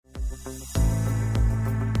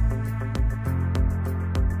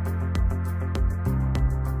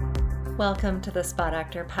Welcome to the Spa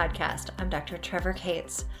Doctor podcast. I'm Dr. Trevor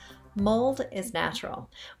Cates. Mold is natural.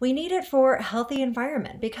 We need it for a healthy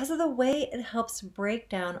environment because of the way it helps break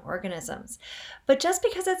down organisms. But just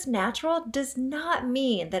because it's natural does not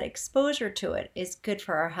mean that exposure to it is good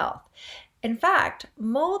for our health. In fact,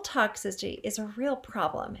 mold toxicity is a real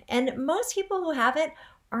problem, and most people who have it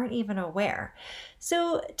aren't even aware.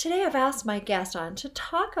 So today I've asked my guest on to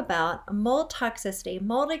talk about mold toxicity,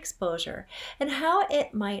 mold exposure, and how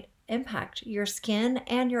it might impact your skin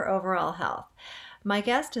and your overall health. My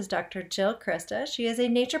guest is Dr. Jill Crista. She is a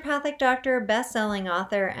naturopathic doctor, best-selling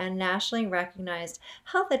author, and nationally recognized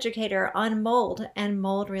health educator on mold and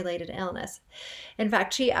mold-related illness. In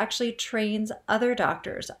fact, she actually trains other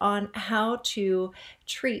doctors on how to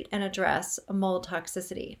treat and address mold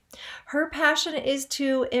toxicity. Her passion is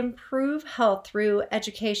to improve health through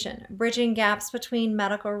education, bridging gaps between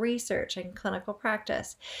medical research and clinical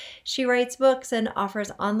practice. She writes books and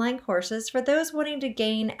offers online courses for those wanting to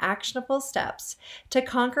gain actionable steps to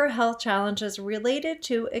conquer health challenges related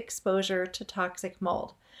to exposure to toxic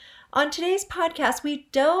mold. On today's podcast, we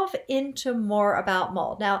delve into more about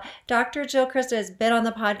mold. Now, Dr. Jill Crista has been on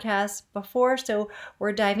the podcast before, so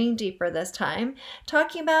we're diving deeper this time,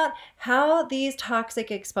 talking about how these toxic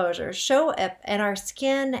exposures show up in our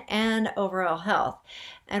skin and overall health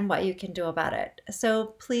and what you can do about it.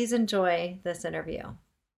 So please enjoy this interview.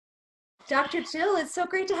 Dr. Jill, it's so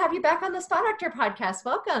great to have you back on the Spa Doctor podcast.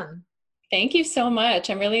 Welcome. Thank you so much.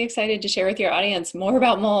 I'm really excited to share with your audience more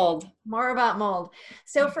about mold. More about mold.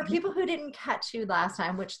 So for people who didn't catch you last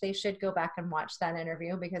time, which they should go back and watch that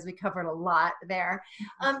interview because we covered a lot there,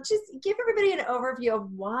 just give everybody an overview of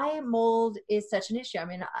why mold is such an issue. I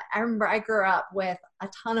mean, I remember I grew up with a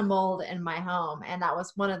ton of mold in my home, and that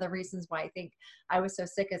was one of the reasons why I think I was so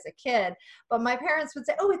sick as a kid. But my parents would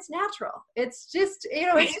say, oh, it's natural. It's just,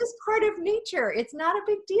 it's just part of nature. It's not a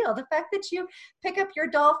big deal. The fact that you pick up your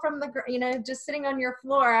doll from the, just sitting on your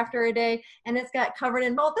floor after a day and it's got covered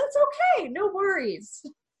in mold, that's okay. No worries.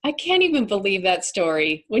 I can't even believe that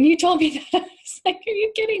story. When you told me that, I was like, are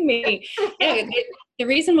you kidding me? Yeah, the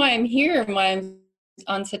reason why I'm here and why I'm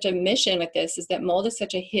on such a mission with this is that mold is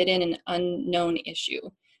such a hidden and unknown issue.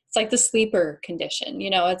 It's like the sleeper condition.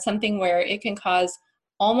 It's something where it can cause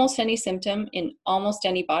almost any symptom in almost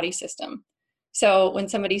any body system. So when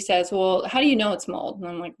somebody says, well, how do you know it's mold? And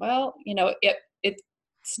I'm like, well,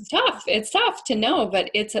 it's tough. It's tough to know, but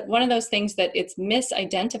it's one of those things that it's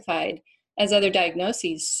misidentified as other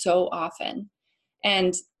diagnoses so often,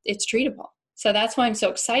 and it's treatable. So that's why I'm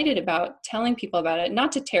so excited about telling people about it,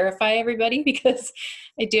 not to terrify everybody, because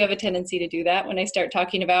I do have a tendency to do that when I start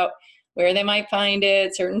talking about where they might find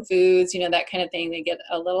it, certain foods, that kind of thing. They get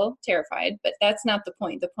a little terrified, but that's not the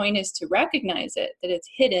point. The point is to recognize it, that it's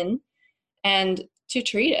hidden, and to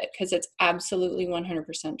treat it, because it's absolutely 100%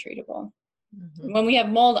 treatable. Mm-hmm. When we have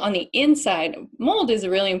mold on the inside, mold is a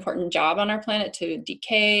really important job on our planet to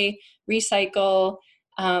decay, recycle.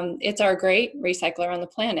 It's our great recycler on the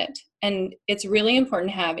planet. And it's really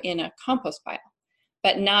important to have in a compost pile,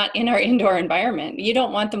 but not in our indoor environment. You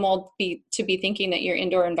don't want the mold to be thinking that your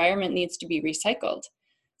indoor environment needs to be recycled.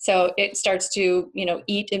 So it starts to,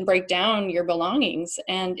 eat and break down your belongings,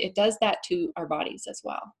 and it does that to our bodies as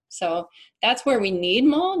well. So that's where we need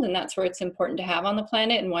mold, and that's where it's important to have on the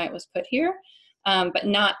planet and why it was put here, but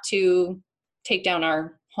not to take down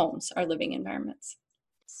our homes, our living environments.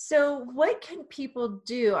 So what can people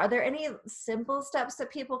do? Are there any simple steps that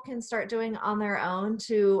people can start doing on their own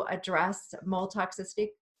to address mold toxicity?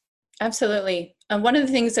 Absolutely. One of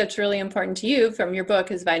the things that's really important to you from your book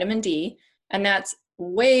is vitamin D, and that's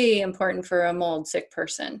way important for a mold sick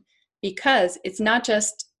person, because it's not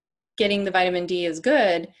just getting the vitamin D is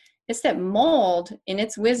good. It's that mold, in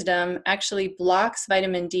its wisdom, actually blocks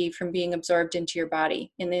vitamin D from being absorbed into your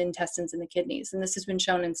body, in the intestines and the kidneys. And this has been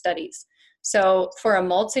shown in studies. So for a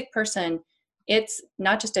mold sick person, it's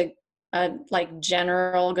not just a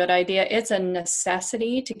general good idea. It's a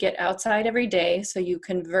necessity to get outside every day, so you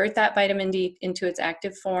convert that vitamin D into its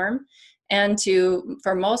active form. And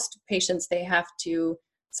for most patients, they have to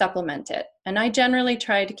supplement it. And I generally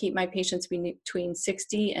try to keep my patients between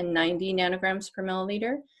 60 and 90 nanograms per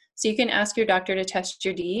milliliter. So you can ask your doctor to test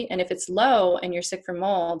your D, and if it's low and you're sick from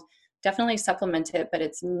mold, definitely supplement it, but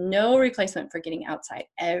it's no replacement for getting outside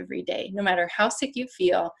every day. No matter how sick you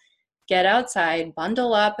feel, get outside,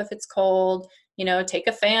 bundle up if it's cold, take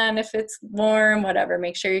a fan if it's warm, whatever.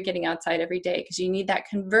 Make sure you're getting outside every day, because you need that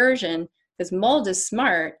conversion, because mold is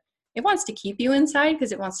smart. It wants to keep you inside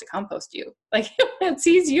because it wants to compost you. Like it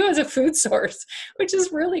sees you as a food source, which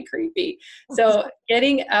is really creepy. So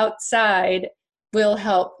getting outside will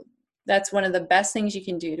help. That's one of the best things you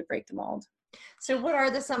can do to break the mold. So what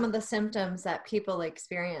are some of the symptoms that people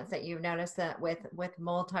experience that you've noticed that with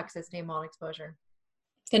mold toxicity, mold exposure?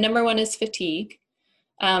 The number one is fatigue.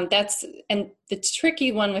 And the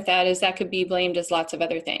tricky one with that is that could be blamed as lots of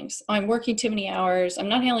other things. I'm working too many hours. I'm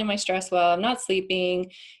not handling my stress well. I'm not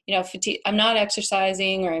sleeping, fatigue. I'm not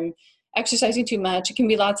exercising, or I'm exercising too much. It can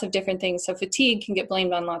be lots of different things. So fatigue can get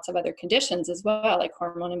blamed on lots of other conditions as well, like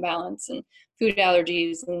hormone imbalance and food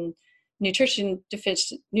allergies and nutrient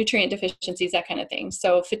deficiencies, that kind of thing.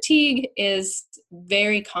 So fatigue is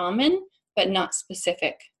very common, but not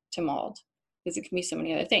specific to mold, because it can be so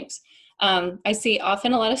many other things. I see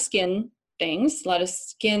often a lot of skin things, a lot of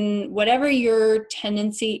skin, whatever your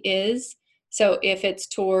tendency is. So if it's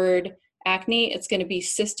toward acne, it's going to be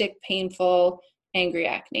cystic, painful, angry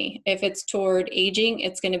acne. If it's toward aging,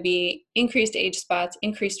 it's going to be increased age spots,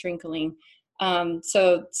 increased wrinkling.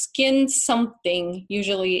 So skin something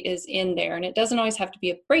usually is in there, and it doesn't always have to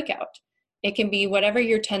be a breakout. It can be whatever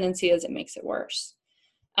your tendency is, it makes it worse.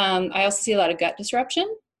 I also see a lot of gut disruption,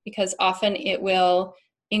 because often it will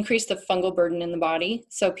increase the fungal burden in the body.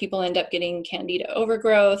 So people end up getting candida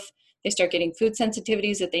overgrowth. They start getting food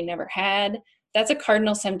sensitivities that they never had. That's a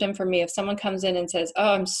cardinal symptom for me. If someone comes in and says,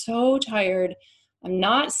 oh, I'm so tired, I'm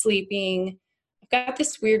not sleeping, I've got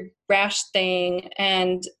this weird rash thing,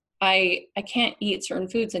 and I can't eat certain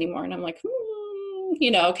foods anymore. And I'm like,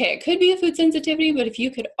 okay, it could be a food sensitivity, but if you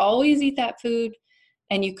could always eat that food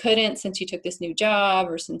and you couldn't since you took this new job,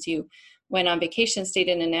 or since you went on vacation, stayed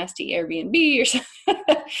in a nasty Airbnb or something,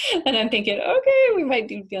 and I'm thinking, okay, we might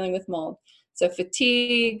be dealing with mold. So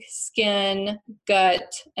fatigue, skin,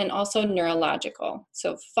 gut, and also neurological.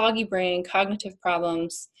 So foggy brain, cognitive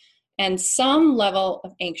problems, and some level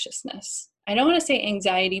of anxiousness. I don't want to say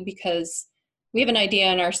anxiety, because we have an idea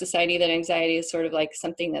in our society that anxiety is sort of like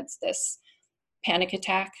something that's this panic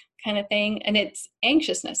attack kind of thing. And it's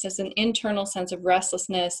anxiousness. It's an internal sense of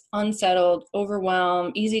restlessness, unsettled,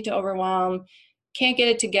 overwhelmed, easy to overwhelm, can't get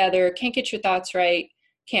it together, can't get your thoughts right,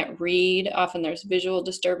 can't read. Often there's visual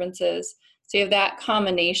disturbances. So you have that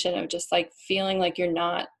combination of just like feeling like you're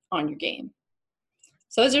not on your game.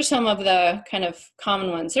 So those are some of the kind of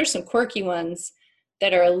common ones. There's some quirky ones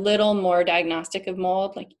that are a little more diagnostic of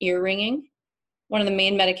mold, like ear ringing. One of the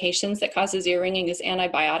main medications that causes ear ringing is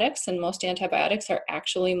antibiotics, and most antibiotics are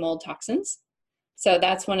actually mold toxins. So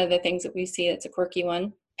that's one of the things that we see. It's a quirky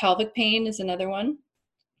one. Pelvic pain is another one.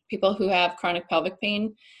 People who have chronic pelvic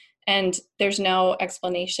pain, and there's no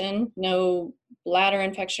explanation, no bladder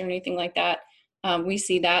infection or anything like that. We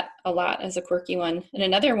see that a lot as a quirky one. And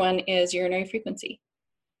another one is urinary frequency.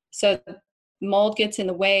 So mold gets in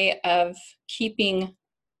the way of keeping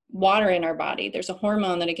water in our body. There's a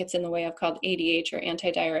hormone that it gets in the way of called ADH, or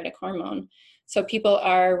antidiuretic hormone. So people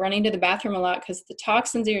are running to the bathroom a lot because the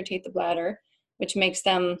toxins irritate the bladder, which makes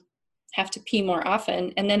them have to pee more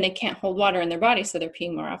often, and then they can't hold water in their body, so they're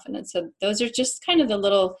peeing more often. And so those are just kind of the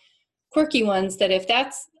little quirky ones that if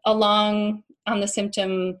that's along on the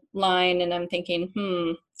symptom line and I'm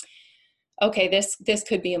thinking, okay, this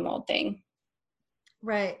could be a mold thing.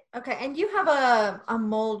 Right. Okay. And you have a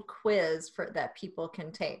mold quiz that people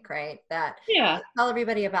can take, right? Yeah, Tell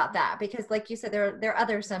everybody about that, because like you said, there are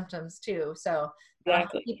other symptoms too. So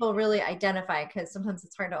exactly. people really identify, because sometimes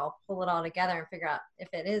it's hard to pull it all together and figure out if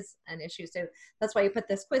it is an issue. So that's why you put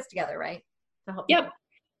this quiz together, right? To help people. Yep.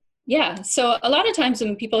 Yeah. So a lot of times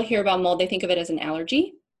when people hear about mold, they think of it as an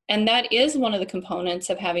allergy. And that is one of the components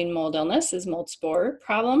of having mold illness, is mold spore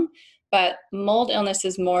problem. But mold illness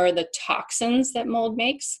is more the toxins that mold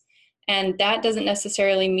makes. And that doesn't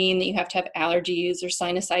necessarily mean that you have to have allergies or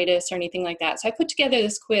sinusitis or anything like that. So I put together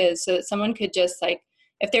this quiz so that someone could just, like,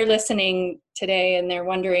 if they're listening today and they're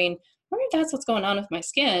wondering, I wonder if that's what's going on with my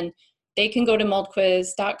skin, they can go to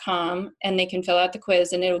moldquiz.com and they can fill out the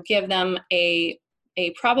quiz, and it'll give them a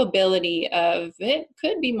probability of it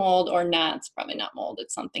could be mold or not. It's probably not mold,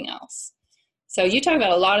 it's something else. So you talk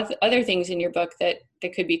about a lot of other things in your book that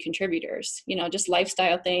could be contributors, just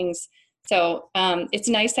lifestyle things. So it's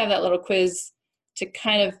nice to have that little quiz to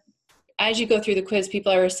kind of, as you go through the quiz,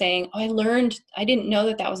 people are saying, oh, I didn't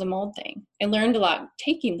know that was a mold thing. I learned a lot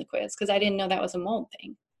taking the quiz because I didn't know that was a mold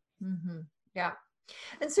thing. Mm-hmm. Yeah.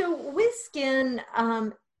 And so with skin,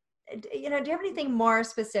 do you have anything more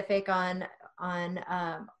specific on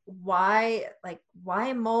why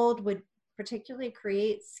mold would particularly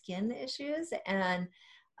create skin issues, and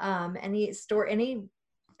any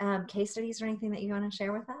case studies or anything that you want to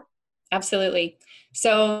share with that? Absolutely.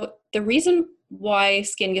 So the reason why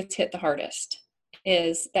skin gets hit the hardest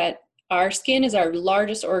is that our skin is our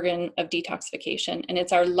largest organ of detoxification, and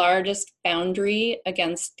it's our largest boundary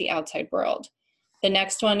against the outside world. The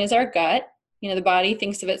next one is our gut. The body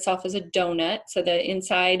thinks of itself as a donut, so the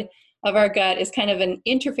inside of our gut is kind of an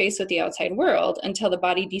interface with the outside world until the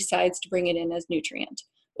body decides to bring it in as nutrient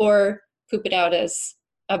or poop it out as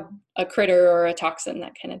a critter or a toxin,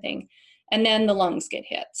 that kind of thing. And then the lungs get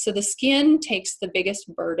hit. So the skin takes the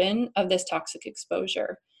biggest burden of this toxic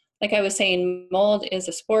exposure. Like I was saying, mold is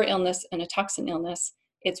a spore illness and a toxin illness.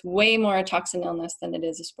 It's way more a toxin illness than it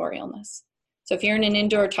is a spore illness. So if you're in an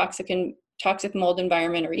indoor toxic mold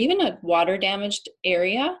environment, or even a water damaged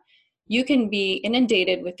area, you can be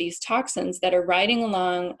inundated with these toxins that are riding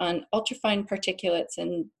along on ultrafine particulates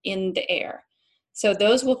in the air. So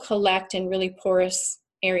those will collect in really porous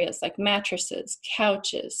areas like mattresses,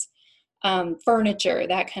 couches, furniture,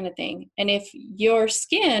 that kind of thing. And if your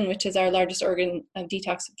skin, which is our largest organ of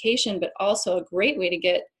detoxification, but also a great way to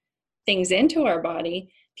get things into our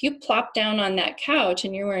body, if you plop down on that couch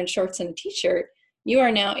and you're wearing shorts and a t-shirt, you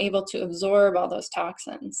are now able to absorb all those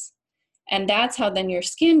toxins. And that's how then your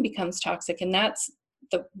skin becomes toxic. And that's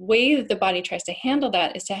the way that the body tries to handle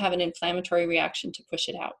that, is to have an inflammatory reaction to push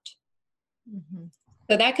it out. Mm-hmm.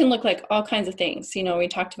 So that can look like all kinds of things. We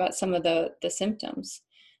talked about some of the symptoms.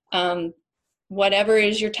 Whatever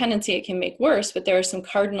is your tendency, it can make worse, but there are some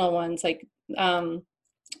cardinal ones, like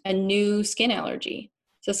a new skin allergy.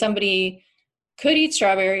 So somebody could eat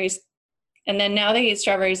strawberries, and then now they eat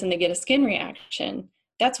strawberries and they get a skin reaction.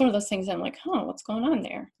 That's one of those things I'm like, what's going on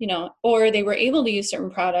there? Or they were able to use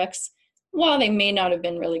certain products. While they may not have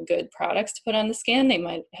been really good products to put on the skin, they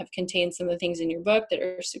might have contained some of the things in your book that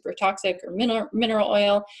are super toxic, or mineral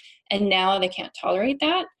oil, and now they can't tolerate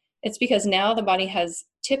that. It's because now the body has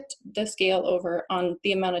tipped the scale over on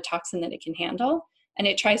the amount of toxin that it can handle, and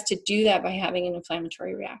it tries to do that by having an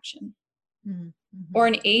inflammatory reaction, mm-hmm. or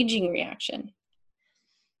an aging reaction.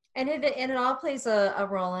 And it all plays a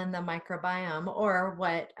role in the microbiome, or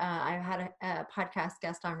what I had a podcast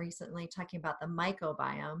guest on recently talking about the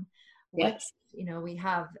mycobiome, which, yes. We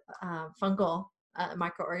have fungal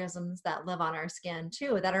microorganisms that live on our skin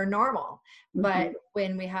too, that are normal. Mm-hmm. But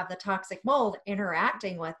when we have the toxic mold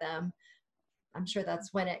interacting with them, I'm sure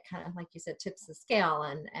that's when it kind of, like you said, tips the scale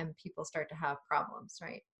and people start to have problems,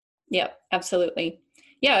 right? Yep, absolutely.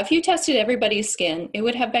 Yeah, if you tested everybody's skin, it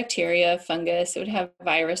would have bacteria, fungus, it would have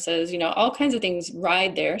viruses, all kinds of things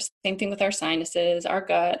ride there. Same thing with our sinuses, our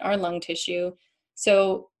gut, our lung tissue.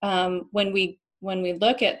 So when we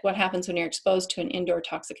look at what happens when you're exposed to an indoor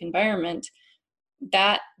toxic environment,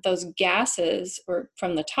 those gases or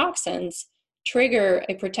from the toxins trigger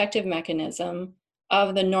a protective mechanism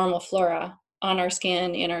of the normal flora on our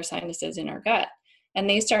skin, in our sinuses, in our gut. And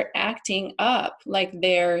they start acting up like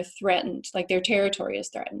they're threatened, like their territory is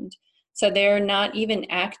threatened. So they're not even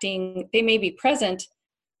acting, they may be present,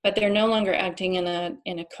 but they're no longer acting in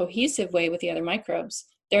a cohesive way with the other microbes.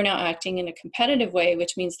 They're now acting in a competitive way,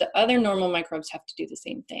 which means the other normal microbes have to do the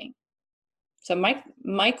same thing. So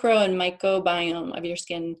micro and mycobiome of your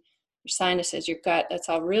skin, your sinuses, your gut, that's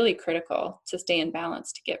all really critical to stay in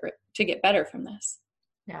balance to get better from this.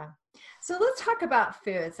 Yeah. So let's talk about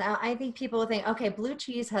foods. Now, I think people think, okay, blue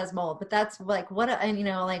cheese has mold, but that's like, what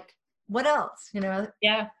else,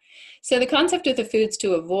 Yeah. So the concept of the foods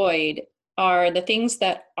to avoid are the things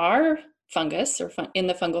that are fungus or in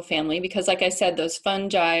the fungal family, because like I said, those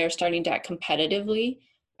fungi are starting to act competitively.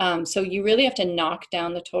 So you really have to knock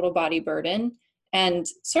down the total body burden and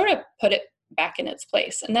sort of put it back in its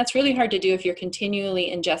place. And that's really hard to do if you're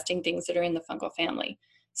continually ingesting things that are in the fungal family.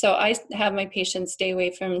 So I have my patients stay away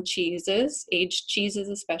from cheeses, aged cheeses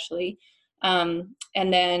especially, and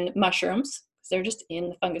then mushrooms, because they're just in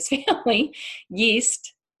the fungus family.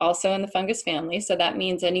 Yeast, also in the fungus family. So that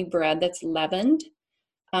means any bread that's leavened.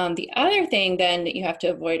 The other thing then that you have to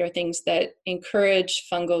avoid are things that encourage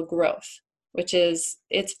fungal growth, which is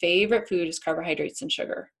its favorite food is carbohydrates and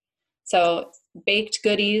sugar. So baked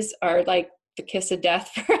goodies are like the kiss of death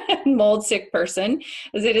for a mold sick person,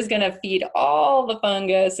 as it is going to feed all the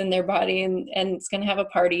fungus in their body and it's going to have a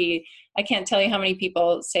party. I can't tell you how many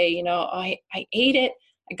people say, I ate it,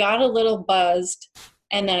 I got a little buzzed,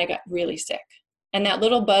 and then I got really sick. And that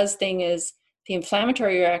little buzz thing is the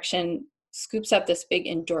inflammatory reaction scoops up this big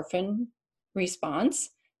endorphin response.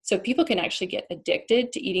 So people can actually get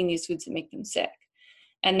addicted to eating these foods that make them sick.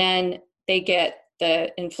 And then they get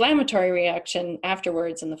the inflammatory reaction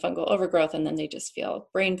afterwards and the fungal overgrowth, and then they just feel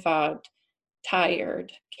brain fogged,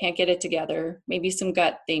 tired, can't get it together, maybe some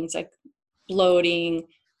gut things like bloating,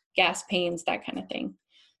 gas pains, that kind of thing.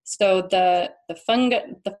 So the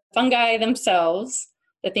fungi themselves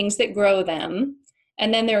the things that grow them.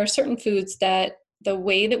 And then there are certain foods that the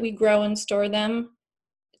way that we grow and store them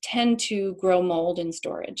tend to grow mold in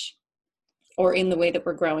storage or in the way that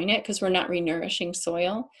we're growing it, because we're not renourishing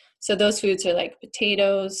soil. So those foods are like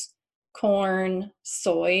potatoes, corn,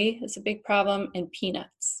 soy is a big problem, and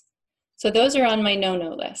peanuts. So those are on my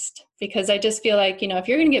no-no list, because I just feel like, if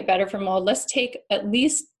you're going to get better from mold, let's at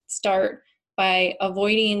least start by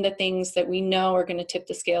avoiding the things that we know are going to tip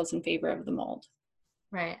the scales in favor of the mold.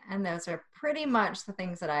 Right. And those are pretty much the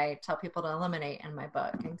things that I tell people to eliminate in my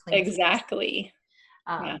book and clean. Exactly.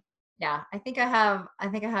 Yeah. Yeah. I think I have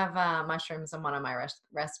mushrooms in one of my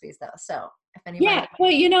recipes though. So if anybody,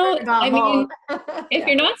 if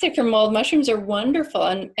you're not sick from mold, mushrooms are wonderful,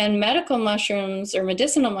 and medical mushrooms or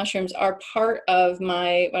medicinal mushrooms are part of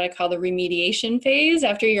what I call the remediation phase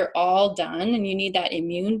after you're all done and you need that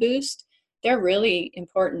immune boost. They're really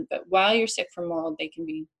important, but while you're sick from mold, they can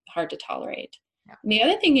be hard to tolerate. Yeah. And the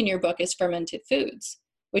other thing in your book is fermented foods,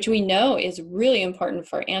 which we know is really important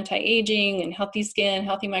for anti-aging and healthy skin,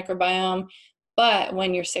 healthy microbiome. But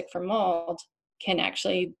when you're sick from mold, can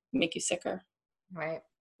actually make you sicker. Right.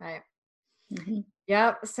 Mm-hmm.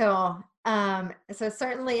 Yep. So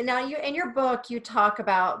certainly now in your book, you talk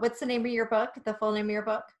about, what's the name of your book? The full name of your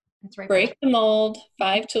book? It's right. Break the Mold,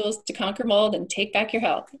 5 Tools to Conquer Mold and Take Back Your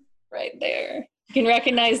Health. Right there. You can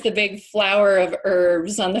recognize the big flower of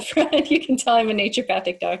herbs on the front. You can tell I'm a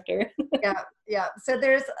naturopathic doctor. Yeah. So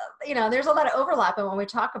there's a lot of overlap in what we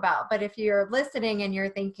talk about, but if you're listening and you're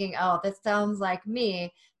thinking, oh, this sounds like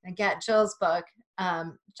me, then get Jill's book,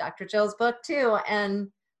 Dr. Jill's book too, and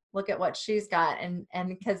look at what she's got. And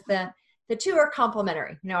because the two are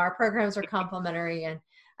complementary, our programs are complementary. And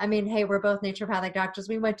I mean, hey, we're both naturopathic doctors.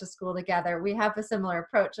 We went to school together. We have a similar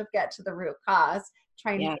approach of get to the root cause,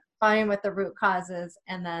 trying to find what the root cause is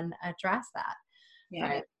and then address that. Yeah.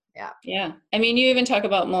 Right. Yeah. I mean, you even talk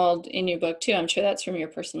about mold in your book too. I'm sure that's from your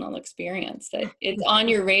personal experience, that it's on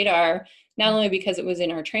your radar, not only because it was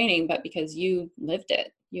in our training, but because you lived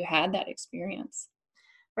it. You had that experience.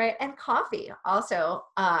 Right. And coffee also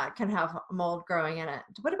can have mold growing in it.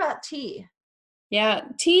 What about tea? Yeah,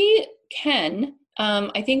 tea can.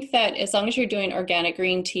 I think that as long as you're doing organic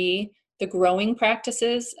green tea, the growing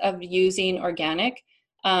practices of using organic,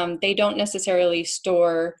 they don't necessarily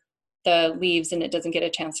store the leaves and it doesn't get a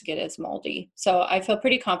chance to get as moldy. So I feel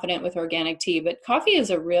pretty confident with organic tea, but coffee is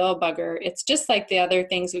a real bugger. It's just like the other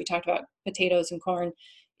things we talked about, potatoes and corn.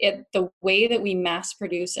 The way that we mass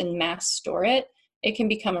produce and mass store it, it can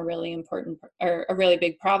become a really important or a really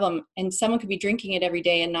big problem. And someone could be drinking it every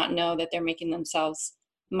day and not know that they're making themselves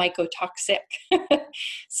mycotoxic.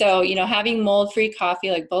 So, having mold-free coffee,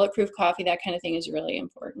 like bulletproof coffee, that kind of thing is really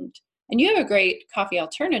important. And you have a great coffee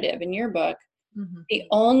alternative in your book. Mm-hmm. The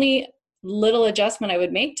only little adjustment I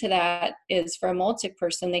would make to that is for a mold sick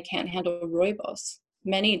person, they can't handle rooibos.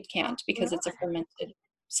 Many can't because it's a fermented.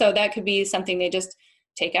 So that could be something they just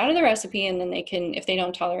take out of the recipe, and then they can, if they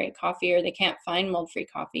don't tolerate coffee or they can't find mold-free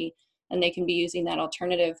coffee, and they can be using that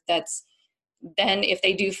alternative. That's then, if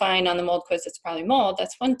they do find on the mold quiz it's probably mold,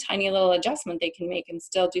 that's one tiny little adjustment they can make and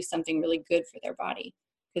still do something really good for their body.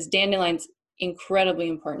 Because dandelion's incredibly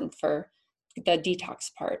important for the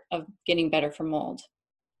detox part of getting better from mold.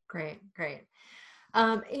 Great.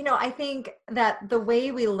 I think that the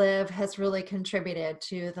way we live has really contributed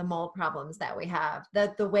to the mold problems that we have.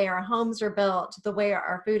 That the way our homes are built, the way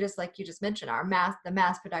our food is, like you just mentioned, the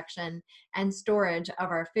mass production and storage of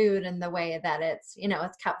our food, and the way that it's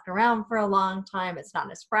kept around for a long time. It's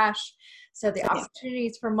not as fresh. So the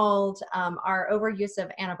opportunities for mold, our overuse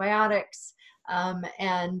of antibiotics,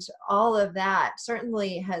 and all of that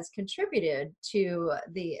certainly has contributed to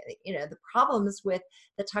the problems with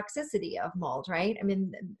the toxicity of mold, right? I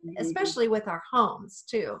mean, especially with our homes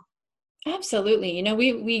too. Absolutely.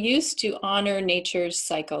 We used to honor nature's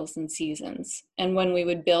cycles and seasons. And when we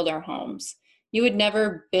would build our homes, you would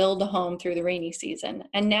never build a home through the rainy season.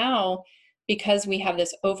 And now, because we have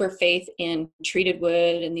this over faith in treated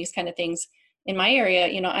wood and these kind of things, in my area,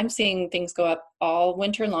 I'm seeing things go up all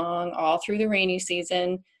winter long, all through the rainy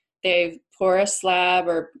season. They pour a slab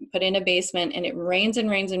or put in a basement, and it rains and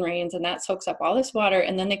rains and rains, and that soaks up all this water,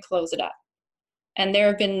 and then they close it up. And there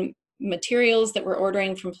have been materials that we're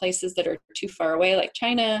ordering from places that are too far away, like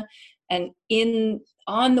China, and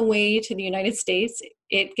on the way to the United States,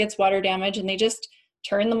 it gets water damage, and they just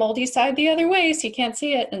turn the moldy side the other way so you can't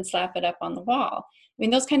see it and slap it up on the wall. I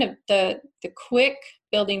mean, those kind of the quick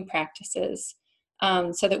building practices,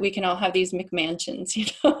 so that we can all have these McMansions.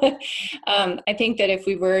 I think that if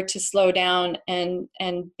we were to slow down and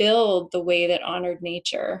build the way that honored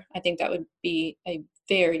nature, I think that would be a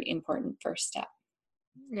very important first step.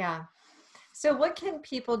 Yeah. So what can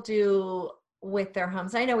people do with their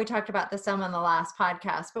homes? I know we talked about this some on the last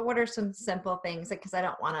podcast, but what are some simple things? Because I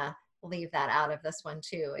don't want to leave that out of this one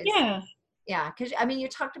too. Yeah. Yeah, because I mean, you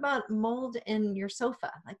talked about mold in your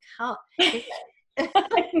sofa. Like how is it?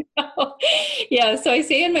 I know. Yeah, so I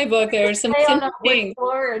say in my book there are some Stay on a simple wood things.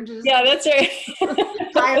 floor and just Yeah, that's right.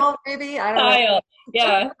 tile, maybe. I don't Tile.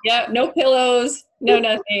 Yeah, yeah, no pillows, no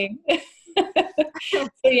nothing.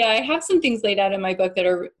 So yeah, I have some things laid out in my book that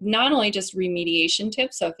are not only just remediation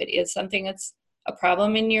tips. So if it is something that's a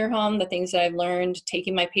problem in your home, the things that I've learned,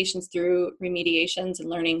 taking my patients through remediations and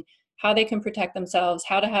learning how they can protect themselves,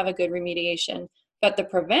 how to have a good remediation. But the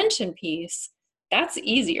prevention piece, that's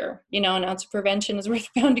easier, an ounce of prevention is worth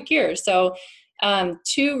a pound of cure. So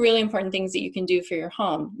two really important things that you can do for your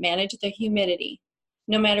home: manage the humidity.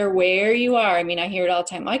 No matter where you are, I mean, I hear it all the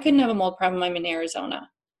time. I couldn't have a mold problem. I'm in Arizona.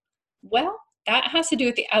 Well, that has to do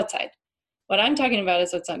with the outside. What I'm talking about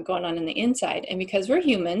is what's going on in the inside. And because we're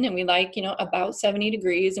human and we like, about 70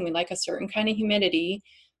 degrees and we like a certain kind of humidity,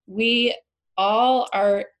 we all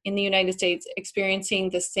are in the United States experiencing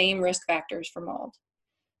the same risk factors for mold.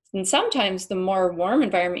 And sometimes the more warm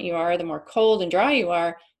environment you are, the more cold and dry you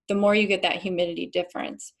are, the more you get that humidity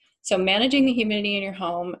difference. So managing the humidity in your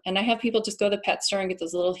home, and I have people just go to the pet store and get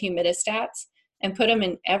those little humidistats and put them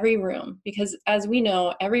in every room, because as we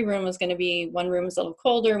know, every room is going to be, one room is a little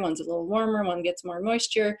colder, one's a little warmer, one gets more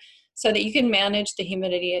moisture, so that you can manage the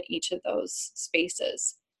humidity at each of those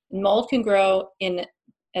spaces. Mold can grow in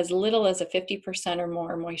as little as a 50% or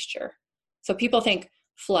more moisture. So people think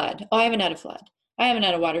flood. Oh, I haven't had a flood. I haven't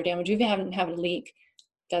had a water damage. You haven't had a leak.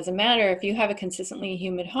 Doesn't matter. If you have a consistently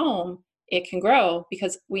humid home, it can grow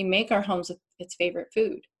because we make our homes with its favorite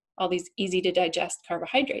food, all these easy to digest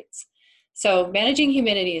carbohydrates. So managing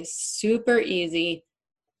humidity is super easy.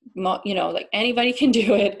 Like anybody can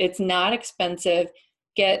do it. It's not expensive.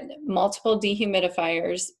 Get multiple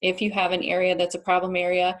dehumidifiers. If you have an area that's a problem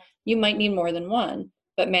area, you might need more than one,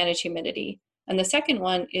 but manage humidity. And the second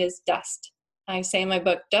one is dust. I say in my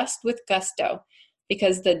book, dust with gusto,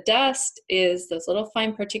 because the dust is those little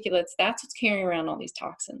fine particulates. That's what's carrying around all these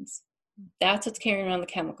toxins. That's what's carrying around the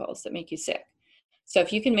chemicals that make you sick. So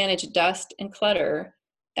if you can manage dust and clutter,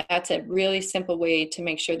 that's a really simple way to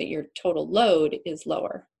make sure that your total load is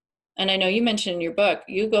lower. And I know you mentioned in your book,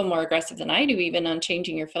 you go more aggressive than I do even on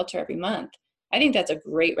changing your filter every month. I think that's a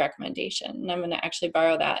great recommendation. And I'm going to actually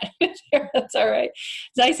borrow that. That's all right.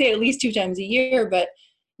 So I say at least 2 times a year, but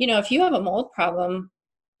if you have a mold problem,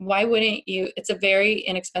 why wouldn't you? It's a very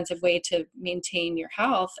inexpensive way to maintain your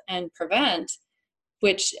health and prevent,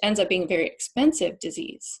 which ends up being a very expensive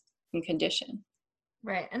disease and condition.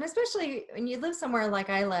 Right. And especially when you live somewhere like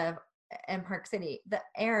I live in Park City, the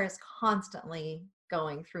air is constantly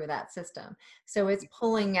going through that system. So it's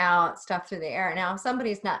pulling out stuff through the air. Now, if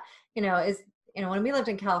somebody's not, when we lived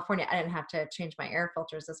in California, I didn't have to change my air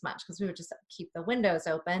filters as much because we would just keep the windows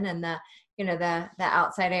open and the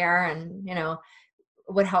outside air and,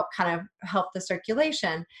 would help the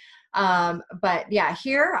circulation. But yeah,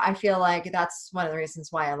 here I feel like that's one of the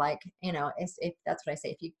reasons why I like, if that's what I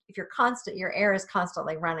say, if you're your air is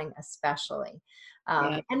constantly running, especially.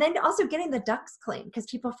 And then also getting the ducts clean, because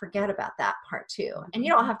people forget about that part too. And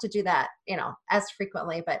you don't have to do that, as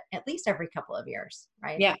frequently, but at least every couple of years,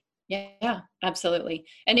 right? Yeah. Yeah, absolutely.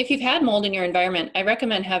 And if you've had mold in your environment, I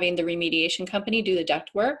recommend having the remediation company do the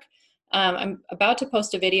duct work. I'm about to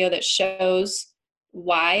post a video that shows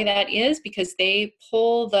why that is, because they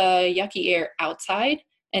pull the yucky air outside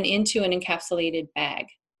and into an encapsulated bag.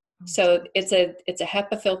 So it's a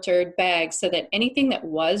HEPA filtered bag, so that anything that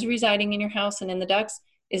was residing in your house and in the ducts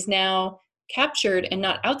is now captured and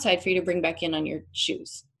not outside for you to bring back in on your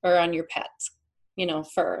shoes or on your pets,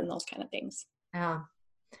 fur and those kind of things. Yeah.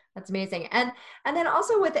 That's amazing. And then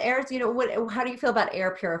also with the airs, how do you feel about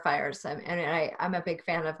air purifiers? I'm a big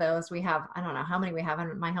fan of those. We have, I don't know how many we have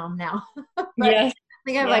in my home now, but Yes. I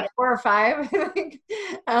think I have like 4 or 5. I think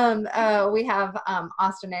we have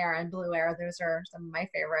Austin Air and Blue Air. Those are some of my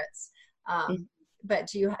favorites. But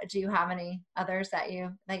do you have any others that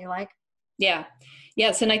you like? Yeah.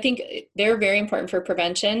 Yes. And I think they're very important for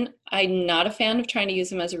prevention. I'm not a fan of trying to use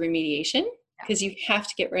them as a remediation, because you have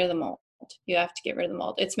to get rid of the mold. You have to get rid of the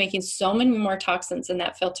mold. It's making so many more toxins in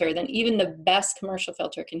that filter than even the best commercial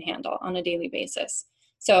filter can handle on a daily basis.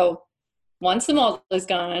 So once the mold is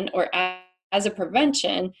gone, or as a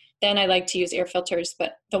prevention, then I like to use air filters.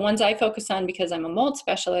 But the ones I focus on, because I'm a mold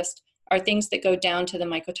specialist, are things that go down to the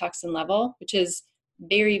mycotoxin level, which is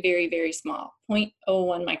very, very, very small, 0.01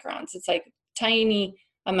 microns. It's like tiny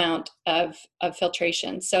amount of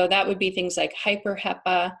filtration. So that would be things like hyper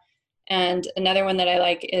HEPA And another one that I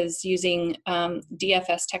like is using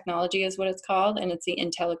DFS technology is what it's called, and it's the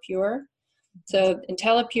IntelliPure. So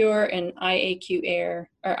IntelliPure and IQ Air,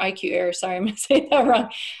 sorry, I'm going to say that wrong.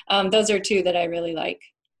 Those are two that I really like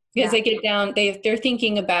because they get down, they're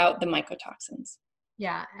thinking about the mycotoxins.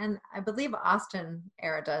 Yeah, and I believe Austin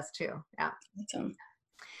Air does too. Yeah.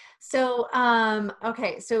 So,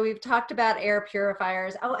 Okay, so we've talked about air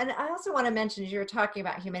purifiers. Oh, and I also want to mention, you were talking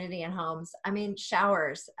about humidity in homes. I mean,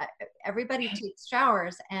 showers. Everybody takes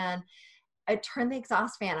showers, and I turn the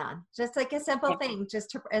exhaust fan on. Just like a simple thing,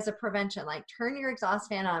 just as a prevention, like turn your exhaust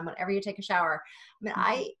fan on whenever you take a shower. I mean,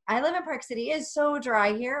 I live in Park City. It's so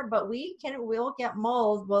dry here, but we'll get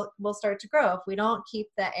mold. We'll start to grow if we don't keep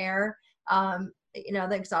the air, the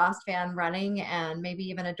exhaust fan running, and maybe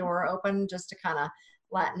even a door open, just to kind of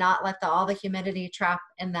not let all the humidity trap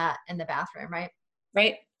in the bathroom, right?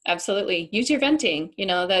 Right. Absolutely. Use your venting.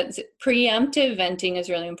 That preemptive venting is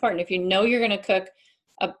really important. If you know you're going to cook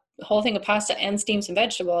a whole thing of pasta and steam some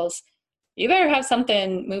vegetables, you better have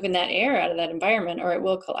something moving that air out of that environment or it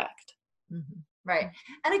will collect. Mm-hmm. Right.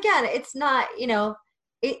 And again, it's not,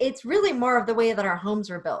 it's really more of the way that our homes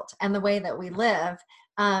are built and the way that we live.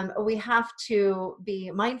 We have to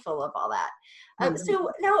be mindful of all that. So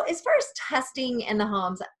now, as far as testing in the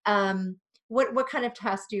homes, what kind of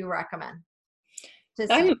test do you recommend?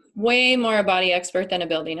 I'm way more a body expert than a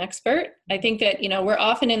building expert. I think that, we're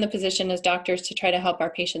often in the position as doctors to try to help our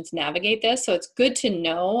patients navigate this. So it's good to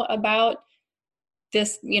know about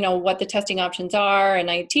this, what the testing options are. And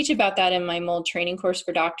I teach about that in my mold training course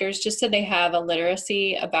for doctors, just so they have a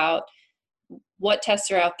literacy about what tests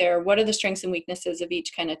are out there, what are the strengths and weaknesses of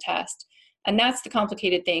each kind of test. And that's the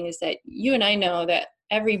complicated thing, is that you and I know that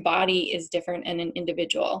every body is different and an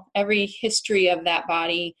individual. Every history of that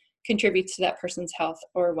body contributes to that person's health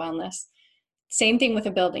or wellness. Same thing with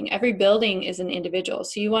a building. Every building is an individual.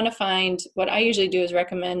 So you want to find, what I usually do is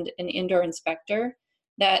recommend an indoor inspector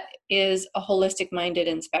that is a holistic minded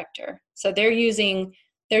inspector. So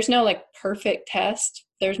there's no like perfect test.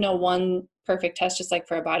 There's no one perfect test, just like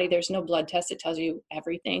for a body. There's no blood test that tells you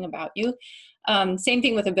everything about you. Same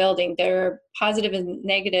thing with a building. There are positives and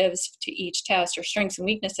negatives to each test, or strengths and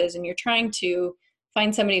weaknesses, and you're trying to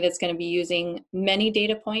find somebody that's going to be using many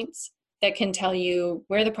data points that can tell you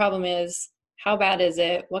where the problem is, how bad is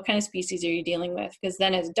it, what kind of species are you dealing with? Because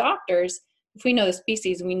then as doctors, if we know the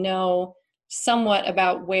species, we know somewhat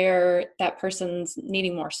about where that person's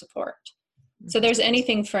needing more support. So there's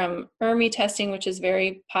anything from ERMI testing, which is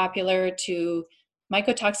very popular, to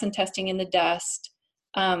mycotoxin testing in the dust.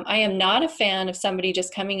 I am not a fan of somebody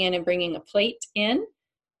just coming in and bringing a plate in,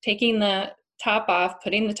 taking the top off,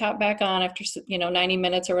 putting the top back on after 90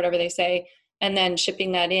 minutes or whatever they say, and then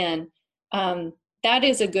shipping that in. That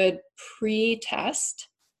is a good pre-test.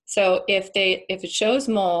 So if it shows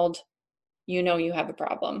mold, you have a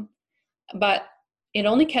problem. But it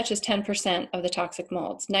only catches 10% of the toxic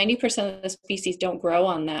molds. 90% of the species don't grow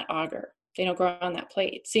on that agar. They don't grow on that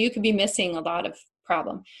plate. So you could be missing a lot of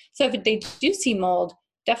problem. So if they do see mold,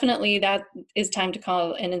 definitely that is time to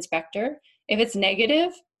call an inspector. If it's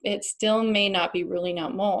negative, it still may not be ruling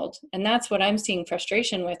out mold. And that's what I'm seeing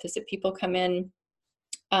frustration with, is that people come in,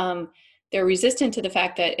 they're resistant to the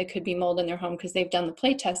fact that it could be mold in their home because they've done the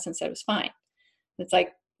plate test and said it was fine. It's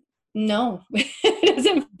like, no, it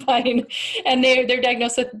isn't fine. And they're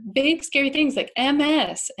diagnosed with big, scary things like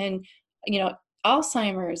MS and,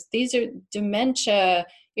 Alzheimer's. These are dementia,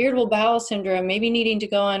 irritable bowel syndrome, maybe needing to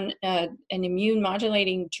go on an immune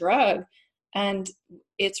modulating drug. And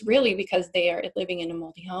it's really because they are living in a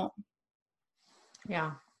moldy home.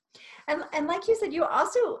 Yeah. And like you said, you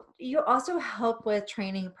also help with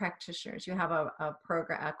training practitioners. You have a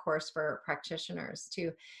program, a course for practitioners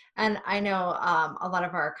too. And I know a lot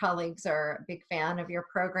of our colleagues are a big fan of your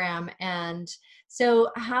program. And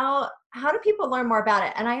so how do people learn more about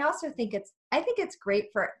it? And I also think it's great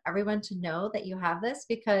for everyone to know that you have this,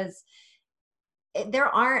 because there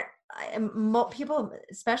aren't people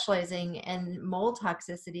specializing in mold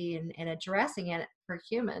toxicity and addressing it for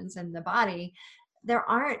humans and the body. They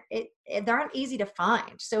aren't easy to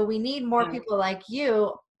find. So we need more people like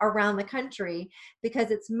you around the country,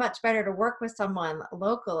 because it's much better to work with someone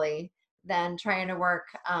locally than trying to work,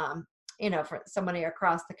 for somebody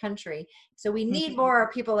across the country. So we need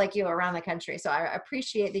more people like you around the country. So I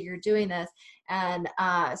appreciate that you're doing this. And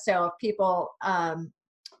so if people,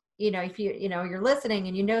 if you're listening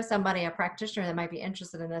and you know somebody, a practitioner that might be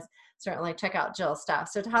interested in this, certainly check out Jill's stuff.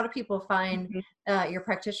 So how do people find your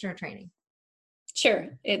practitioner training? Sure.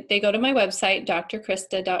 They go to my website,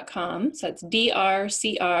 drcrista.com. So it's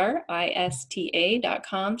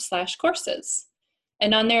drcrista.com/courses.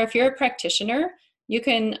 And on there, if you're a practitioner, you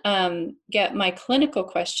can get my clinical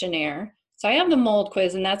questionnaire. So I have the mold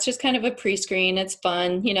quiz, and that's just kind of a pre-screen. It's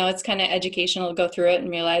fun. It's kind of educational to go through it and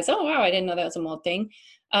realize, oh, wow, I didn't know that was a mold thing.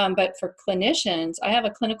 But for clinicians, I have a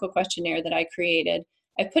clinical questionnaire that I created.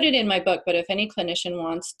 I put it in my book, but if any clinician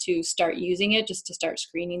wants to start using it just to start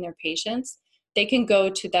screening their patients, they can go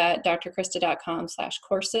to that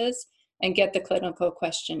drcrista.com/courses and get the clinical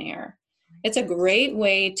questionnaire. It's a great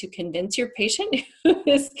way to convince your patient who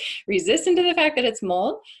is resistant to the fact that it's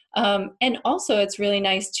mold. And also it's really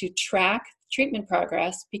nice to track treatment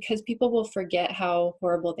progress because people will forget how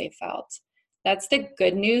horrible they felt. That's the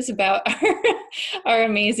good news about our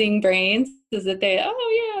amazing brains, is that they,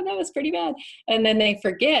 oh yeah, that was pretty bad. And then they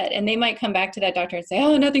forget, and they might come back to that doctor and say,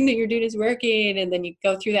 oh, nothing that you're doing is working. And then you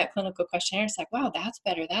go through that clinical questionnaire. It's like, wow, that's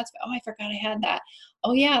better. Oh, I forgot I had that.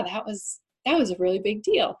 Oh yeah, that was a really big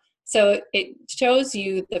deal. So it shows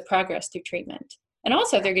you the progress through treatment. And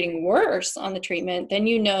also if they're getting worse on the treatment, then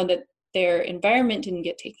you know that their environment didn't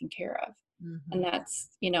get taken care of. Mm-hmm. And that's,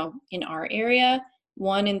 in our area,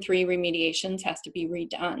 1 in 3 remediations has to be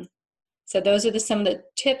redone. So those are some of the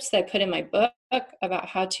tips that I put in my book about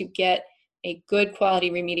how to get a good quality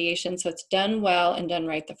remediation so it's done well and done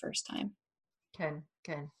right the first time. Good.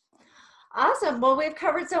 Awesome. Well, we've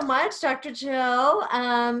covered so much, Dr. Jill.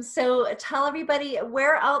 So tell everybody,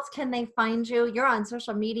 where else can they find you? You're on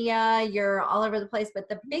social media, you're all over the place, but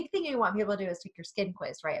the big thing you want people to do is take your skin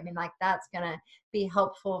quiz, right? I mean, like that's going to be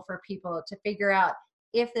helpful for people to figure out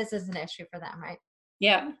if this is an issue for them, right?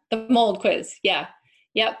 Yeah. The mold quiz. Yeah.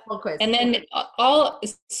 Yep. Mold quiz. And then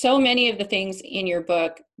so many of the things in your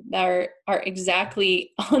book are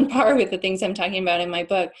exactly on par with the things I'm talking about in my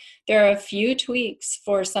book. There are a few tweaks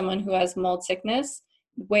for someone who has mold sickness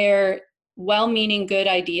where well-meaning good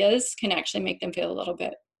ideas can actually make them feel a little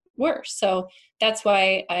bit worse. So that's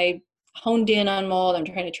why I honed in on mold. I'm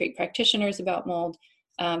trying to treat practitioners about mold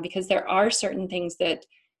because there are certain things that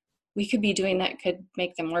we could be doing that could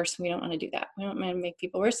make them worse. We don't want to do that. We don't want to make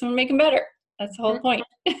people worse. We want to make them better. That's the whole point.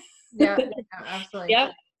 Yeah, absolutely.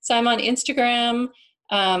 Yeah. So I'm on Instagram.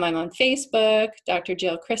 I'm on Facebook, Dr.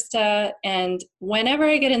 Jill Crista. And whenever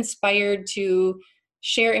I get inspired to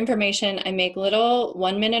share information, I make little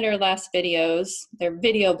 1 minute or less videos. They're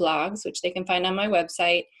video blogs, which they can find on my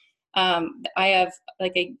website. I have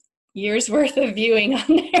like a year's worth of viewing on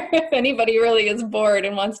there if anybody really is bored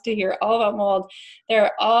and wants to hear all about mold. There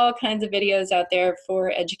are all kinds of videos out there for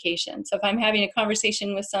education. So if I'm having a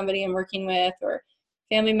conversation with somebody I'm working with or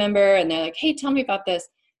family member and they're like, hey, tell me about this,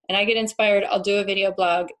 and I get inspired, I'll do a video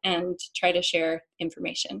blog and try to share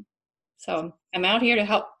information. So I'm out here to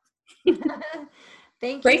help.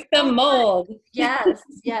 Thank you. Break the mold. Yes.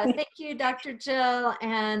 Thank you, Dr. Jill.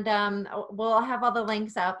 And we'll have all the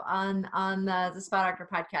links up on the Spa Doctor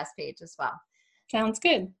podcast page as well. Sounds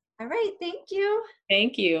good. All right. Thank you.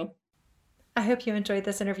 Thank you. I hope you enjoyed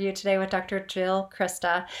this interview today with Dr. Jill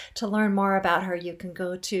Crista. To learn more about her, you can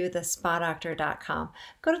go to thespadoctor.com.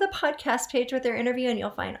 Go to the podcast page with their interview and you'll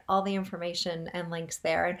find all the information and links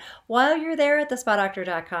there. And while you're there at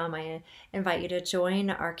thespadoctor.com, I invite you to join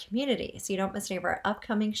our community so you don't miss any of our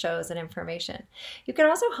upcoming shows and information. You can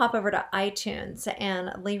also hop over to iTunes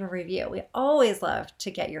and leave a review. We always love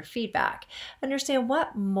to get your feedback. Understand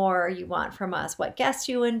what more you want from us, what guests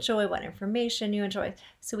you enjoy, what information you enjoy,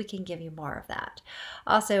 so we can give you more of that.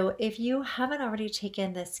 Also, if you haven't already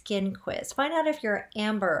taken the skin quiz, find out if you're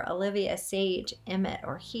Amber, Olivia, Sage, Emmett,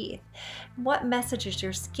 or Heath. What messages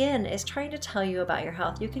your skin is trying to tell you about your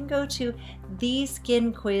health. You can go to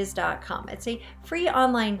theskinquiz.com. It's a free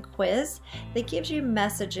online quiz that gives you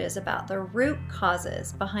messages about the root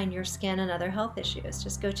causes behind your skin and other health issues.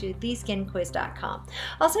 Just go to theskinquiz.com.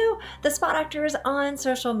 Also, the Spa Doctor is on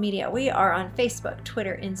social media. We are on Facebook,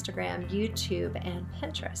 Twitter, Instagram, YouTube, and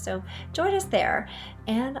Pinterest. So join us there,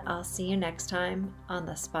 and I'll see you next time on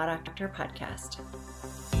the Spa Doctor podcast.